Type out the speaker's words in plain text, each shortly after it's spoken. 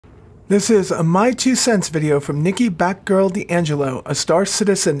This is a My Two Cents video from Nikki Batgirl D'Angelo, a Star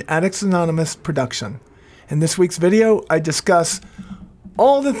Citizen Addicts Anonymous production. In this week's video, I discuss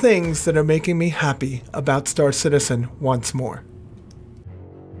all the things that are making me happy about Star Citizen once more.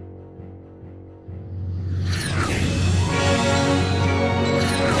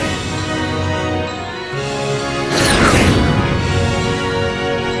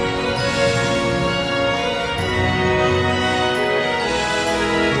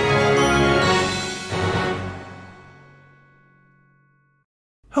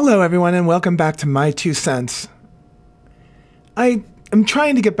 Hello everyone and welcome back to My Two Cents. I am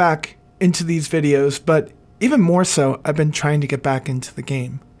trying to get back into these videos, but even more so, I've been trying to get back into the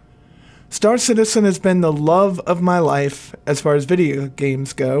game. Star Citizen has been the love of my life as far as video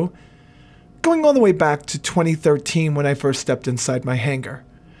games go, going all the way back to 2013 when I first stepped inside my hangar.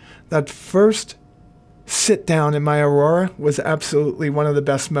 That first sit down in my Aurora was absolutely one of the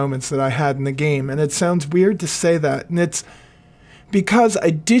best moments that I had in the game, and it sounds weird to say that, and it's because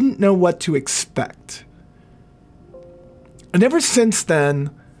I didn't know what to expect. And ever since then,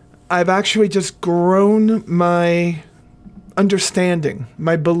 I've actually just grown my understanding,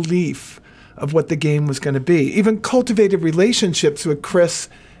 my belief of what the game was going to be. Even cultivated relationships with Chris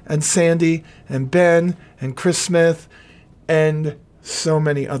and Sandy and Ben and Chris Smith and so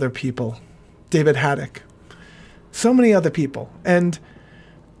many other people. David Haddock. So many other people. And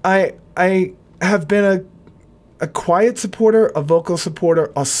I have been a quiet supporter, a vocal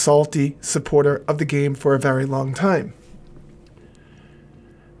supporter, a salty supporter of the game for a very long time.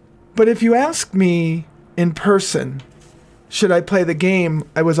 But if you ask me in person, should I play the game,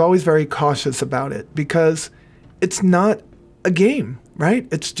 I was always very cautious about it because it's not a game, right?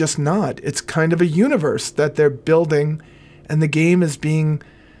 It's just not. It's kind of a universe that they're building, and the game is being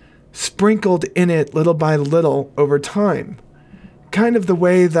sprinkled in it little by little over time. Kind of the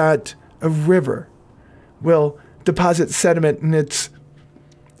way that a river will deposit sediment in its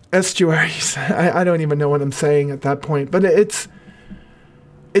estuaries. I don't even know what I'm saying at that point, but it's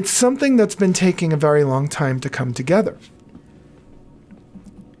something that's been taking a very long time to come together.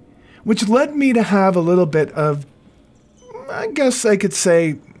 Which led me to have a little bit of, I guess I could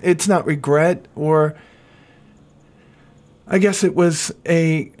say, it's not regret, or I guess it wasn't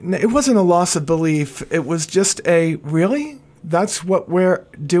a loss of belief. It was just a, really? That's what we're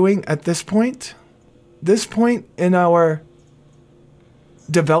doing at this point? This point in our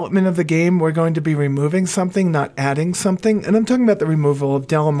development of the game, we're going to be removing something, not adding something. And I'm talking about the removal of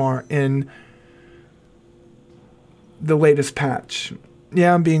Delamar in the latest patch.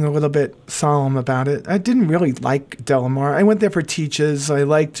 Yeah, I'm being a little bit solemn about it. I didn't really like Delamar. I went there for teaches. I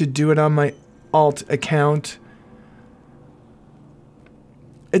like to do it on my alt account.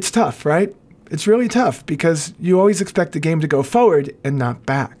 It's tough, right? It's really tough because you always expect the game to go forward and not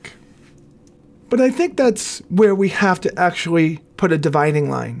back. But I think that's where we have to actually put a dividing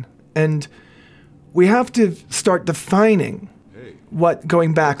line. And we have to start defining what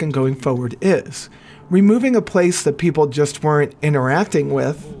going back and going forward is. Removing a place that people just weren't interacting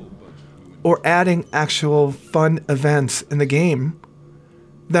with, or adding actual fun events in the game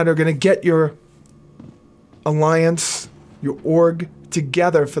that are going to get your alliance, your org,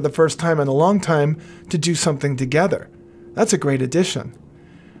 together for the first time in a long time to do something together. That's a great addition.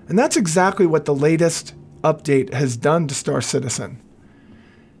 And that's exactly what the latest update has done to Star Citizen.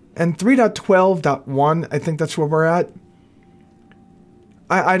 And 3.12.1, I think that's where we're at.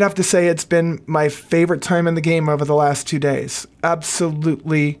 I'd have to say it's been my favorite time in the game over the last 2 days.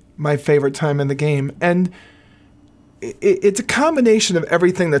 Absolutely my favorite time in the game. And it's a combination of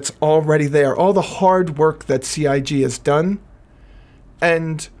everything that's already there. All the hard work that CIG has done.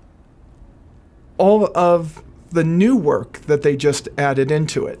 And all of the new work that they just added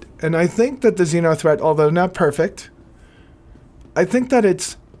into it. And I think that the Xeno threat, although not perfect, I think that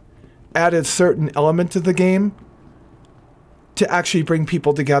it's added certain element to the game to actually bring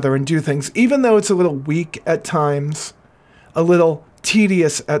people together and do things, even though it's a little weak at times, a little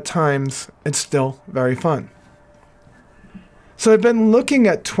tedious at times, it's still very fun. So I've been looking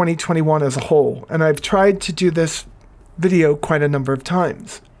at 2021 as a whole, and I've tried to do this video quite a number of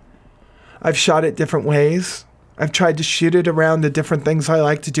times. I've shot it different ways. I've tried to shoot it around the different things I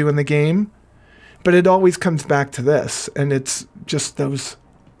like to do in the game, but it always comes back to this, and it's just those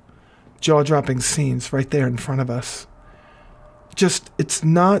jaw-dropping scenes right there in front of us. It's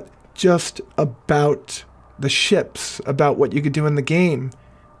not just about the ships, about what you could do in the game.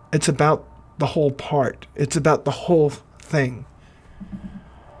 It's about the whole part. It's about the whole thing.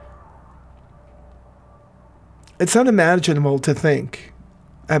 It's unimaginable to think,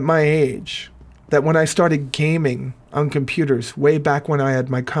 at my age, that when I started gaming on computers, way back when I had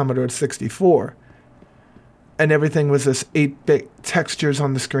my Commodore 64, and everything was this 8-bit textures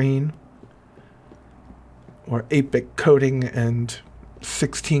on the screen, or 8-bit coding and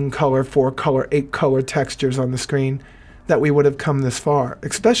 16-color, 4-color, 8-color textures on the screen, that we would have come this far,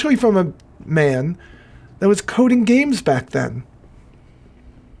 especially from a man that was coding games back then.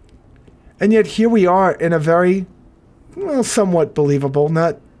 And yet here we are in a very, well, somewhat believable,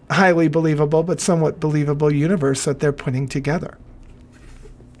 not highly believable, but somewhat believable universe that they're putting together.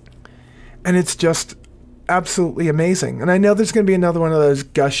 And it's just absolutely amazing. And I know there's going to be another one of those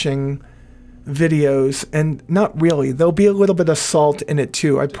gushing videos, and not really. There'll be a little bit of salt in it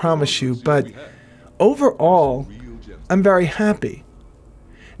too, I promise you. But overall, I'm very happy.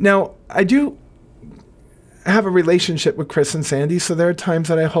 Now, I do have a relationship with Chris and Sandy, so there are times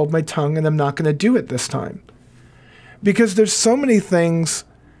that I hold my tongue and I'm not going to do it this time. Because there's so many things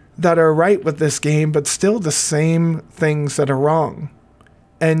that are right with this game, but still the same things that are wrong.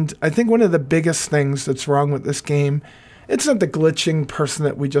 And I think one of the biggest things that's wrong with this game, it's not the glitching person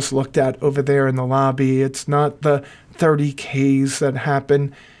that we just looked at over there in the lobby. It's not the 30Ks that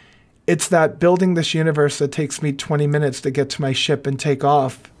happen. It's that building this universe that takes me 20 minutes to get to my ship and take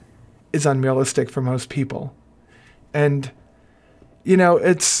off is unrealistic for most people. And, you know,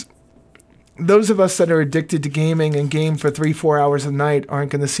 it's those of us that are addicted to gaming and game for 3-4 hours a night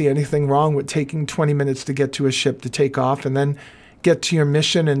aren't going to see anything wrong with taking 20 minutes to get to a ship to take off and then get to your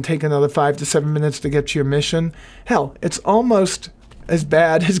mission and take another 5 to 7 minutes to get to your mission. Hell, it's almost as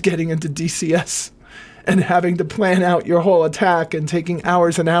bad as getting into DCS and having to plan out your whole attack and taking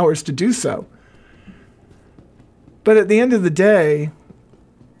hours and hours to do so. But at the end of the day,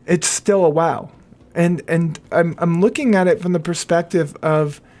 it's still a wow. And I'm looking at it from the perspective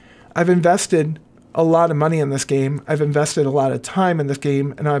of I've invested a lot of money in this game. I've invested a lot of time in this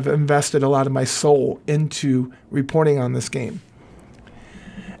game, and I've invested a lot of my soul into reporting on this game.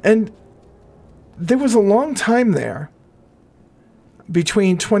 And there was a long time there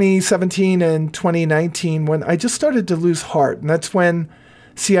between 2017 and 2019 when I just started to lose heart. And that's when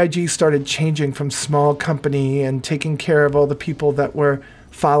CIG started changing from small company and taking care of all the people that were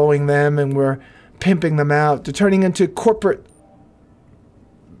following them and were pimping them out to turning into corporate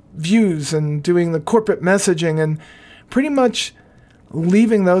views and doing the corporate messaging and pretty much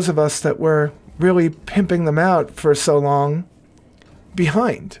leaving those of us that were really pimping them out for so long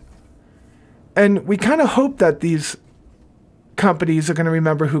behind. And we kind of hope that these companies are going to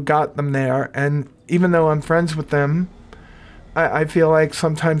remember who got them there. And even though I'm friends with them, I feel like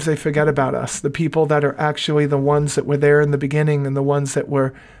sometimes they forget about us, the people that are actually the ones that were there in the beginning and the ones that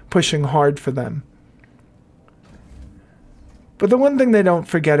were pushing hard for them. But the one thing they don't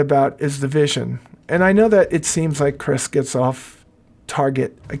forget about is the vision. And I know that it seems like Chris gets off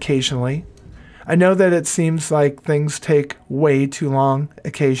target occasionally. I know that it seems like things take way too long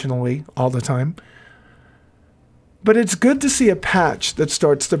occasionally, all the time. But it's good to see a patch that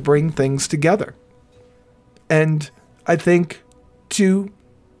starts to bring things together. And I think 2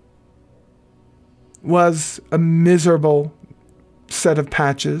 was a miserable set of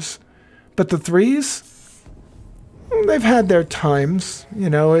patches. But the 3s, they've had their times. You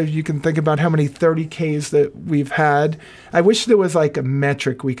know, you can think about how many 30Ks that we've had. I wish there was like a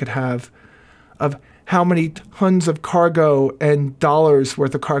metric we could have of how many tons of cargo and dollars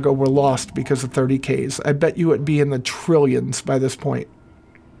worth of cargo were lost because of 30Ks. I bet you it would be in the trillions by this point.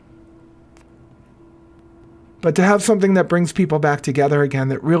 But to have something that brings people back together again,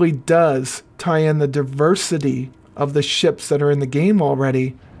 that really does tie in the diversity of the ships that are in the game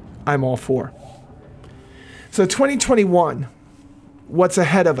already, I'm all for. So 2021, what's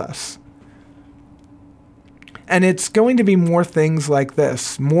ahead of us? And it's going to be more things like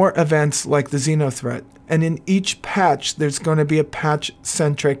this, more events like the Xeno threat. And in each patch, there's going to be a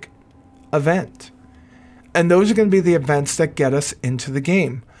patch-centric event. And those are going to be the events that get us into the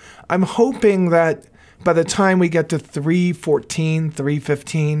game. I'm hoping that by the time we get to 3.14,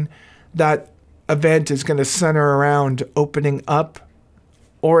 3.15, that event is going to center around opening up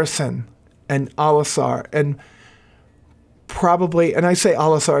Orison and Alisar, and probably, and I say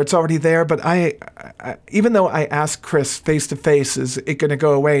Alisar, it's already there, but I even though I asked Chris face to face, is it going to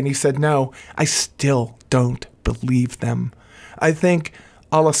go away? And he said no, I still don't believe them. I think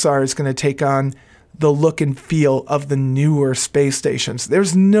Alisar is going to take on the look and feel of the newer space stations.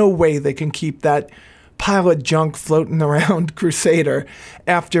 There's no way they can keep that pile of junk floating around Crusader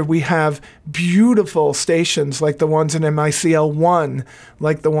after we have beautiful stations like the ones in MICL-1,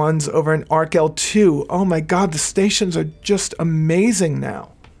 like the ones over in ARC-L2. Oh my God, the stations are just amazing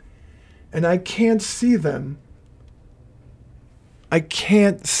now. And I can't see them I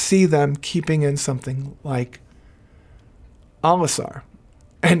can't see them keeping in something like Olisar.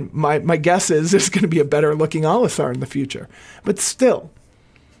 And my guess is there's going to be a better looking Olisar in the future. But still,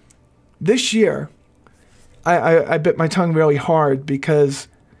 this year, I bit my tongue really hard because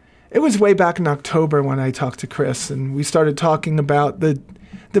it was way back in October when I talked to Chris, and we started talking about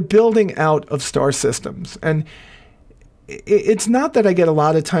the building out of star systems. And it's not that I get a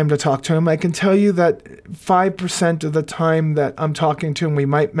lot of time to talk to him. I can tell you that 5% of the time that I'm talking to him, we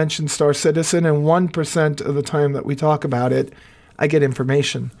might mention Star Citizen, and 1% of the time that we talk about it, I get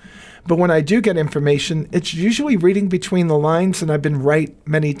information. But when I do get information, it's usually reading between the lines, and I've been right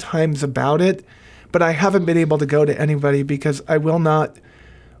many times about it, but I haven't been able to go to anybody because I will not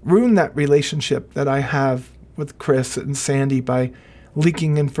ruin that relationship that I have with Chris and Sandy by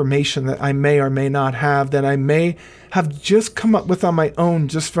leaking information that I may or may not have, that I may have just come up with on my own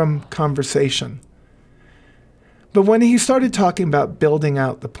just from conversation. But when he started talking about building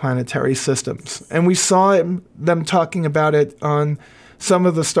out the planetary systems, and we saw them talking about it on some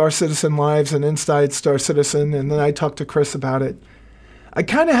of the Star Citizen lives and inside Star Citizen, and then I talked to Chris about it, I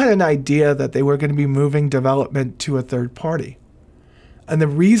kind of had an idea that they were going to be moving development to a third party. And the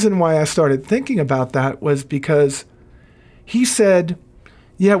reason why I started thinking about that was because he said,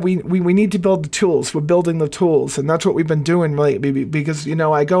 yeah, we need to build the tools. We're building the tools. And that's what we've been doing lately because,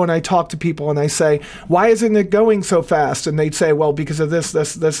 I go and I talk to people and I say, why isn't it going so fast? And they'd say, well, because of this,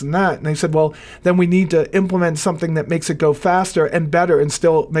 and that. And they said, well, then we need to implement something that makes it go faster and better and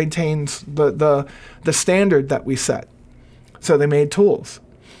still maintains the standard that we set. So they made tools.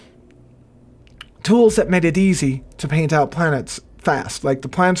 Tools that made it easy to paint out planets fast. Like the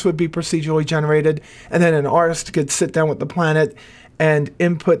planets would be procedurally generated, and then an artist could sit down with the planet and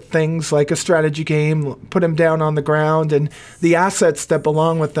input things like a strategy game, put them down on the ground, and the assets that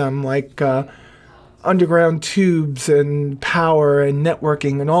belong with them, like underground tubes and power and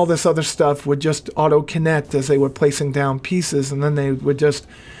networking and all this other stuff would just auto-connect as they were placing down pieces, and then they would just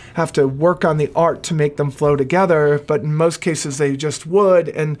have to work on the art to make them flow together, but in most cases they just would.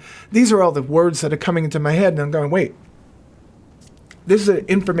 And these are all the words that are coming into my head, and I'm going, wait, this is an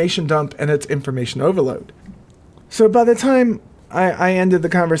information dump and it's information overload. So by the time I ended the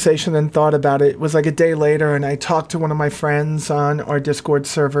conversation and thought about it, it was like a day later, and I talked to one of my friends on our Discord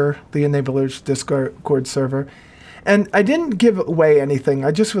server, the Enablers Discord server, and I didn't give away anything.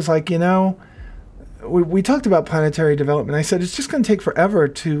 I just was like, we talked about planetary development. I said, it's just going to take forever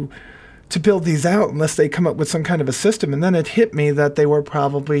to build these out unless they come up with some kind of a system. And then it hit me that they were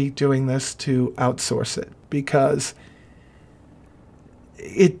probably doing this to outsource it, because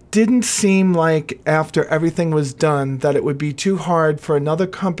it didn't seem like after everything was done that it would be too hard for another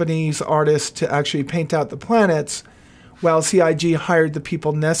company's artist to actually paint out the planets, while CIG hired the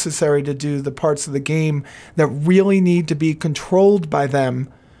people necessary to do the parts of the game that really need to be controlled by them,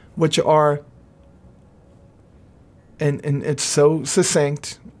 which are, and it's so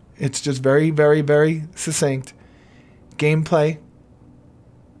succinct, it's just very, very, very succinct, gameplay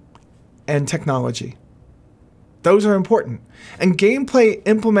and technology. Those are important. And gameplay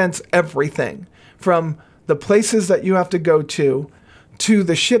implements everything from the places that you have to go to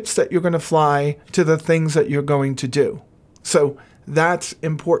the ships that you're going to fly, to the things that you're going to do. So that's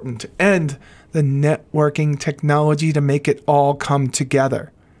important. And the networking technology to make it all come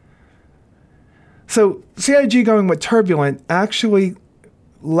together. So CIG going with Turbulent actually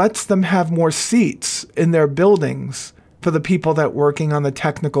lets them have more seats in their buildings for the people that are working on the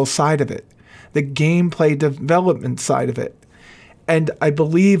technical side of it, the gameplay development side of it. And I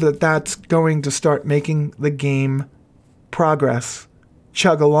believe that that's going to start making the game progress,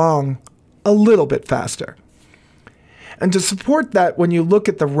 chug along a little bit faster. And to support that, when you look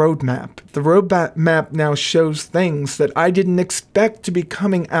at the roadmap now shows things that I didn't expect to be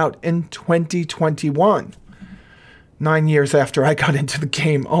coming out in 2021. 9 years after I got into the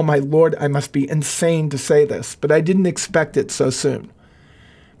game. Oh my Lord, I must be insane to say this, but I didn't expect it so soon.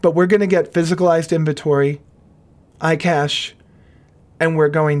 But we're going to get physicalized inventory, iCache, and we're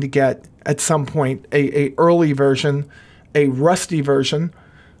going to get, at some point, a early version, a rusty version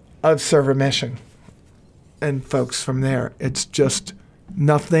of server meshing. And folks, from there, it's just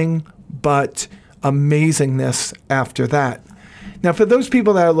nothing but amazingness after that. Now, for those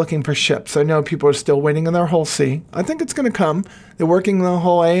people that are looking for ships, I know people are still waiting on their Hull C. I think it's going to come. They're working on the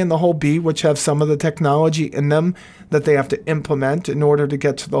Hull A and the Hull B, which have some of the technology in them that they have to implement in order to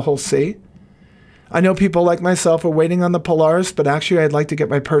get to the Hull C. I know people like myself are waiting on the Polaris, but actually I'd like to get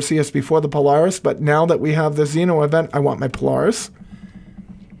my Perseus before the Polaris. But now that we have the Xeno event, I want my Polaris.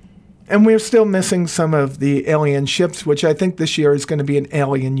 And we're still missing some of the alien ships, which I think this year is going to be an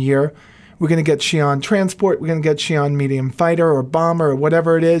alien year. We're going to get Xi'an transport. We're going to get Xi'an medium fighter or bomber or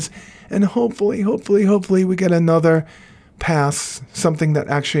whatever it is. And hopefully, we get another pass, something that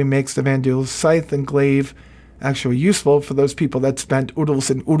actually makes the Vanduul's scythe and glaive actually useful for those people that spent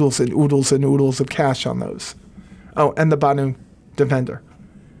oodles and oodles and oodles and oodles of cash on those. Oh, and the Banu Defender.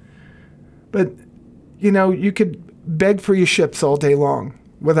 But, you know, you could beg for your ships all day long.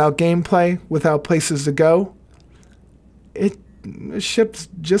 Without gameplay, without places to go, ships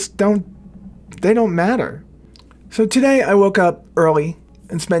just don't matter. So today I woke up early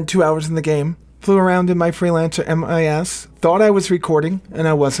and spent 2 hours in the game, flew around in my freelancer MIS, thought I was recording, and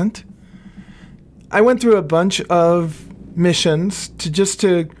I wasn't. I went through a bunch of missions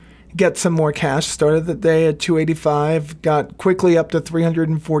to get some more cash. Started the day at 285, got quickly up to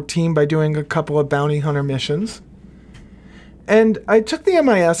 314 by doing a couple of bounty hunter missions. And I took the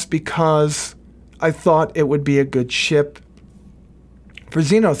MIS because I thought it would be a good ship for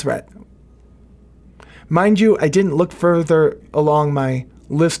Xenothreat. Mind you, I didn't look further along my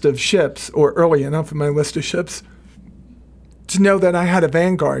list of ships, or early enough in my list of ships, to know that I had a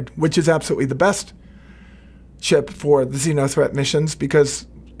Vanguard, which is absolutely the best ship for the Xenothreat missions because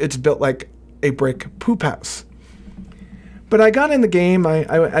it's built like a brick poop house. But I got in the game,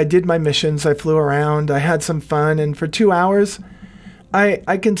 I did my missions, I flew around, I had some fun, and for 2 hours,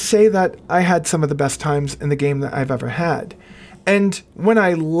 I can say that I had some of the best times in the game that I've ever had. And when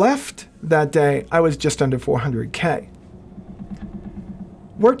I left that day, I was just under 400K.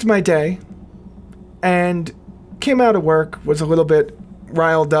 Worked my day, and came out of work, was a little bit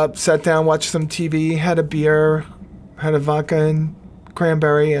riled up, sat down, watched some TV, had a beer, had a vodka and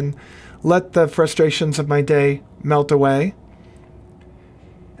cranberry, and let the frustrations of my day melt away.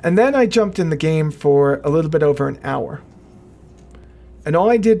 And then I jumped in the game for a little bit over an hour. And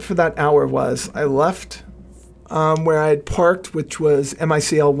all I did for that hour was I left where I had parked, which was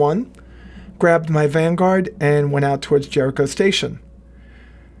MICL 1, grabbed my Vanguard, and went out towards Jericho Station.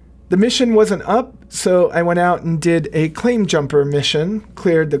 The mission wasn't up, so I went out and did a claim jumper mission,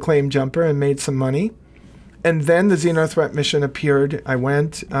 cleared the claim jumper, and made some money. And then the Xenothreat mission appeared. I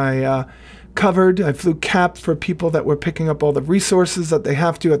went, I flew cap for people that were picking up all the resources that they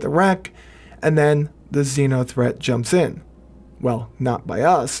have to at the wreck, and then the Xenothreat jumps in. Well, not by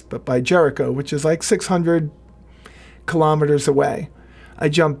us, but by Jericho, which is like 600 kilometers away. I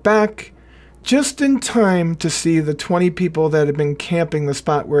jumped back just in time to see the 20 people that had been camping the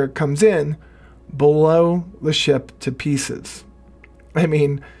spot where it comes in blow the ship to pieces. I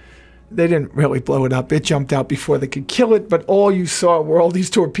mean, they didn't really blow it up. It jumped out before they could kill it, but all you saw were all these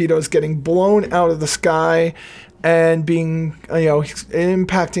torpedoes getting blown out of the sky and being,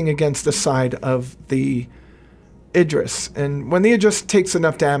 impacting against the side of the Idris. And when the Idris takes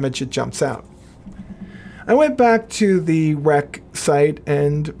enough damage, it jumps out. I went back to the wreck site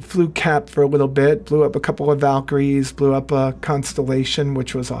and flew cap for a little bit, blew up a couple of Valkyries, blew up a Constellation,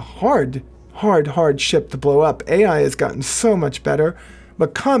 which was a hard ship to blow up. AI has gotten so much better,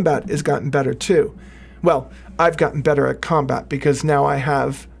 but combat has gotten better too. Well, I've gotten better at combat because now I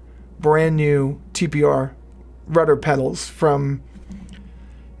have brand new TPR rudder pedals from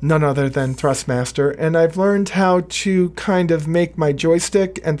none other than Thrustmaster, and I've learned how to kind of make my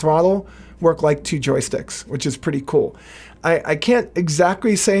joystick and throttle work like two joysticks, which is pretty cool. I can't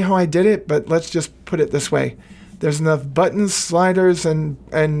exactly say how I did it, but let's just put it this way. There's enough buttons, sliders,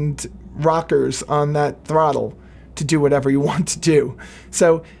 and rockers on that throttle to do whatever you want to do.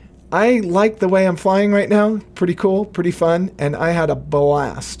 So I like the way I'm flying right now. Pretty cool, pretty fun, and I had a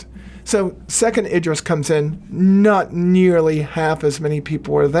blast. So second Idris comes in, not nearly half as many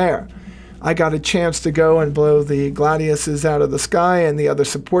people were there. I got a chance to go and blow the Gladiuses out of the sky and the other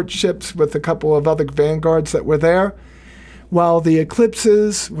support ships with a couple of other Vanguards that were there. While the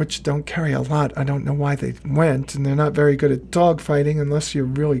Eclipses, which don't carry a lot, I don't know why they went, and they're not very good at dogfighting unless you're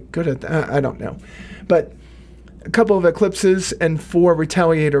really good at that. I don't know. But a couple of Eclipses and 4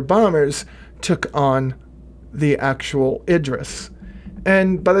 Retaliator bombers took on the actual Idris.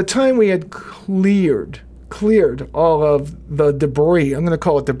 And by the time we had cleared all of the debris, I'm going to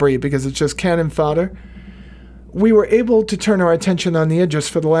call it debris because it's just cannon fodder, we were able to turn our attention on the Idris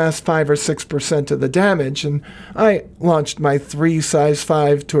for the last 5 or 6% of the damage, and I launched my 3 size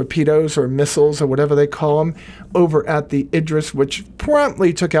 5 torpedoes or missiles or whatever they call them over at the Idris, which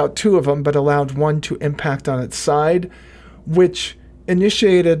promptly took out 2 of them but allowed 1 to impact on its side, which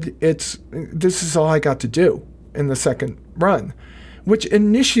initiated this is all I got to do in the second run, which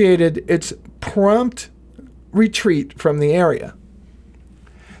initiated its prompt retreat from the area.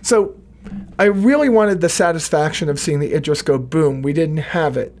 So I really wanted the satisfaction of seeing the Idris go boom. We didn't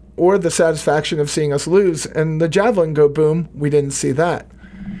have it. Or the satisfaction of seeing us lose and the Javelin go boom. We didn't see that.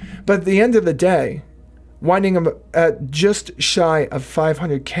 But at the end of the day, winding up at just shy of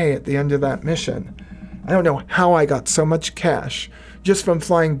 500K at the end of that mission, I don't know how I got so much cash just from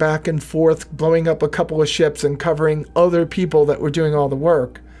flying back and forth, blowing up a couple of ships and covering other people that were doing all the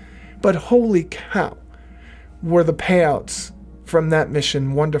work. But holy cow, were the payouts from that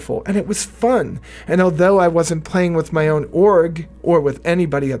mission wonderful. And it was fun. And although I wasn't playing with my own org or with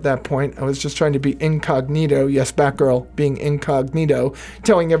anybody at that point, I was just trying to be incognito. Yes, Batgirl being incognito,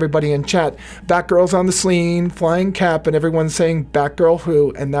 telling everybody in chat, Batgirl's on the scene, flying cap, and everyone's saying, Batgirl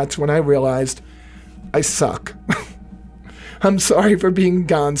who? And that's when I realized I suck. I'm sorry for being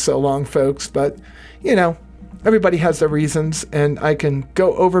gone so long, folks, but, you know, everybody has their reasons, and I can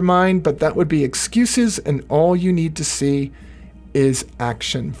go over mine, but that would be excuses, and all you need to see is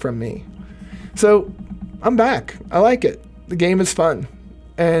action from me. So, I'm back. I like it. The game is fun.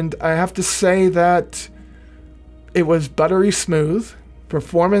 And I have to say that it was buttery smooth.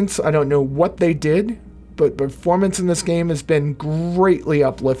 Performance, I don't know what they did, but performance in this game has been greatly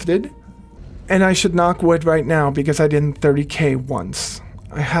uplifted. And I should knock wood right now because I didn't 30K once.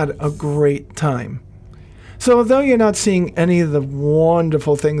 I had a great time. So although you're not seeing any of the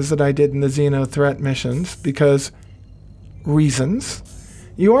wonderful things that I did in the Xeno threat missions, because reasons,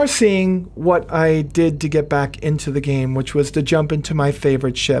 you are seeing what I did to get back into the game, which was to jump into my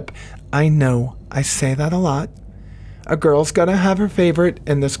favorite ship. I know, I say that a lot. A girl's gotta have her favorite,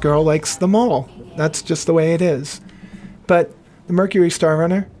 and this girl likes them all. That's just the way it is. But the Mercury Star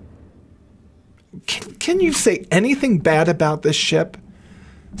Runner, can you say anything bad about this ship?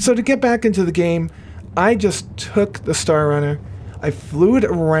 So to get back into the game, I just took the Star Runner, I flew it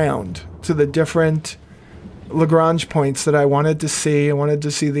around to the different Lagrange points that I wanted to see. I wanted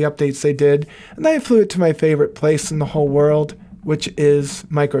to see the updates they did, and then I flew it to my favorite place in the whole world, which is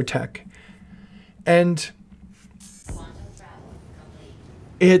Microtech. And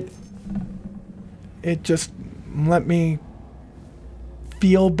it just let me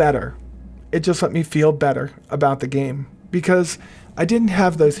feel better. It just let me feel better about the game because I didn't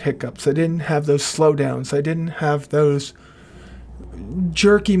have those hiccups. I didn't have those slowdowns. I didn't have those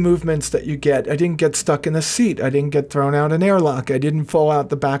jerky movements that you get. I didn't get stuck in a seat. I didn't get thrown out an airlock. I didn't fall out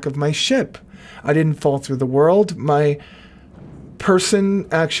the back of my ship. I didn't fall through the world. My person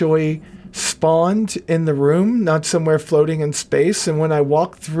actually spawned in the room, not somewhere floating in space. And when I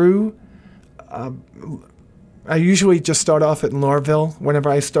walked through, I usually just start off at Lorville whenever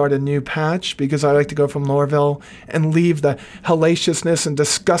I start a new patch because I like to go from Lorville and leave the hellaciousness and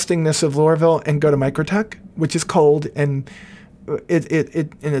disgustingness of Lorville and go to Microtech, which is cold, and it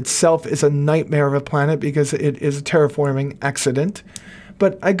in itself is a nightmare of a planet because it is a terraforming accident.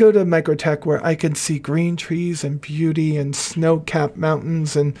 But I go to Microtech where I can see green trees and beauty and snow-capped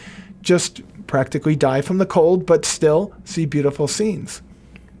mountains and just practically die from the cold, but still see beautiful scenes.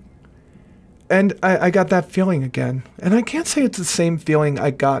 And I got that feeling again. And I can't say it's the same feeling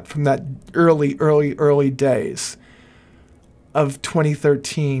I got from that early days of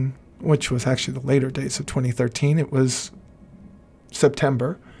 2013, which was actually the later days of 2013. It was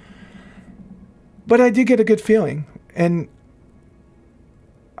September. But I did get a good feeling. And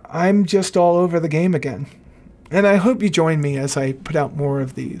I'm just all over the game again. And I hope you join me as I put out more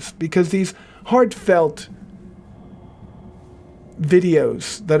of these, because these heartfelt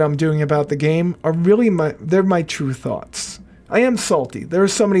videos that I'm doing about the game are really they're my true thoughts. I am salty. There are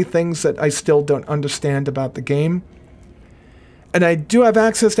so many things that I still don't understand about the game. And I do have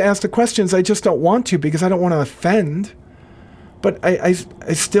access to ask the questions. I just don't want to because I don't want to offend. But I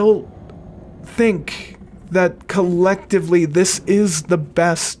still think that collectively this is the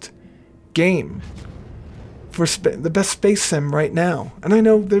best game for the best space sim right now. And I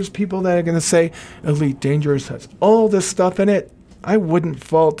know there's people that are going to say Elite Dangerous has all this stuff in it. I wouldn't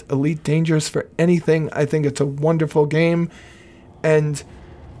fault Elite Dangerous for anything. I think it's a wonderful game. And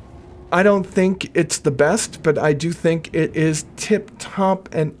I don't think it's the best, but I do think it is tip-top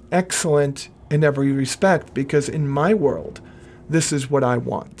and excellent in every respect, because in my world, this is what I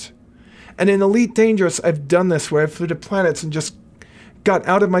want. And in Elite Dangerous, I've done this where I flew to planets and just got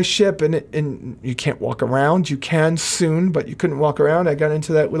out of my ship, and you can't walk around. You can soon, but you couldn't walk around. I got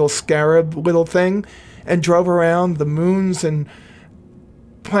into that little scarab little thing and drove around the moons and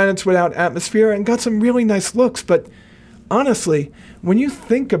planets without atmosphere and got some really nice looks. But honestly, when you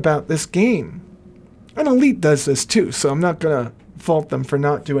think about this game, and Elite does this too, so I'm not going to fault them for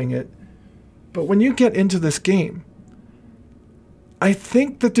not doing it. But when you get into this game, I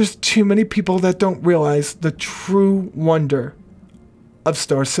think that there's too many people that don't realize the true wonder of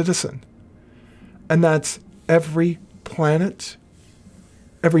Star Citizen. And that's every planet,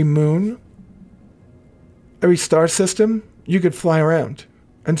 every moon, every star system you could fly around.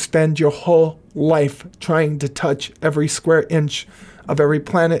 and spend your whole life trying to touch every square inch of every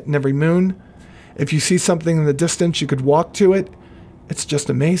planet and every moon. If you see something in the distance, you could walk to it. It's just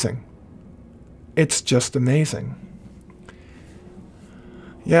amazing. It's just amazing.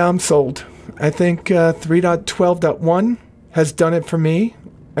 Yeah, I'm sold. I think 3.12.1 has done it for me,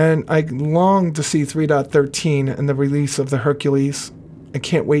 and I long to see 3.13 and the release of the Hercules. I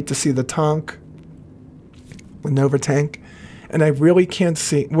can't wait to see the Tonk, the Nova Tank, and I really can't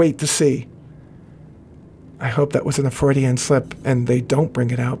wait to see. I hope that wasn't a Freudian slip and they don't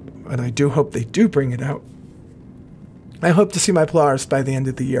bring it out, and I do hope they do bring it out. I hope to see my Polaris by the end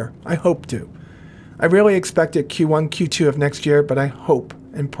of the year. I hope to. I really expect it Q1, Q2 of next year, but I hope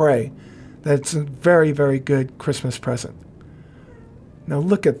and pray that it's a very, very good Christmas present. Now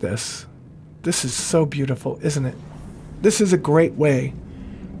look at this. This is so beautiful, isn't it? This is a great way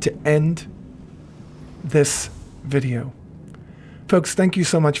to end this video. Folks, thank you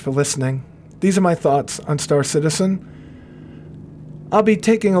so much for listening. These are my thoughts on Star Citizen. I'll be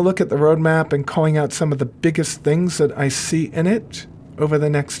taking a look at the roadmap and calling out some of the biggest things that I see in it over the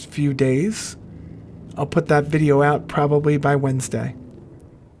next few days. I'll put that video out probably by Wednesday.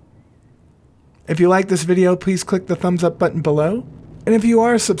 If you like this video, please click the thumbs up button below. And if you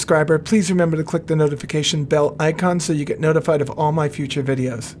are a subscriber, please remember to click the notification bell icon so you get notified of all my future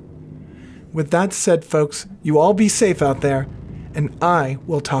videos. With that said, folks, you all be safe out there, and I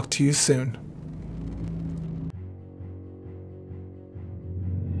will talk to you soon.